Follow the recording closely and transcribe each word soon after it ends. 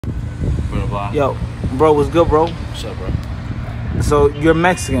blah. Yo, bro, what's good, bro? What's up, bro? So you're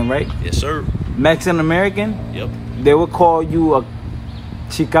Mexican, right? Yes, sir. Mexican American? Yep. They would call you a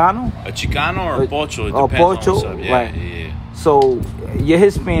Chicano? A Chicano or a Pocho? It a depends Pocho? on what's up. Yeah, right. yeah. So you're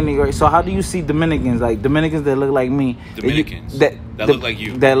Hispanic, right? So how do you see Dominicans? Like Dominicans that look like me? Dominicans that look like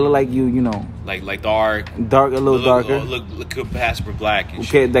you. That look like you know. Like dark, a little darker. Look could pass for black. And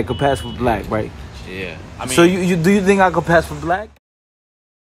okay, shit. that could pass for black, right? Yeah. I mean, so you do you think I could pass for black?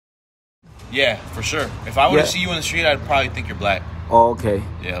 Yeah, for sure. If I were to see you in the street, I'd probably think you're black. Oh, okay.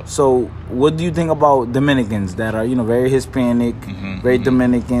 Yeah. So, what do you think about Dominicans that are, very Hispanic, very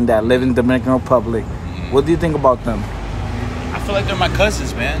Dominican, that live in Dominican Republic? What do you think about them? I feel like they're my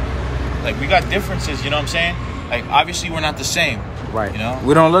cousins, man. Like, we got differences, you know what I'm saying? Like, obviously, we're not the same. Right. You know?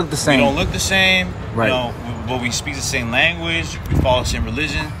 We don't look the same. We don't look the same. Right. You know, but we speak the same language. We follow the same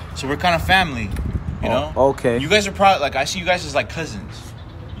religion. So, we're kind of family, you know? Okay. You guys are probably, like, I see you guys as, like, cousins.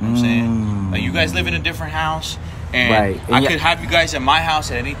 You know what I'm saying? Like, you guys live in a different house. And I could have you guys at my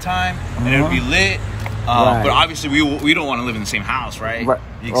house at any time, and it would be lit. But obviously, we don't want to live in the same house, right?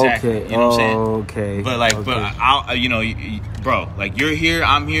 Exactly. Okay. You know what I'm saying? Okay. But like, bro, like you're here,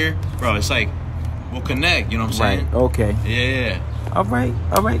 I'm here, bro. It's like we'll connect. You know what I'm saying? Right. Okay. Yeah. All right.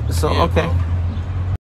 So yeah, okay. Bro.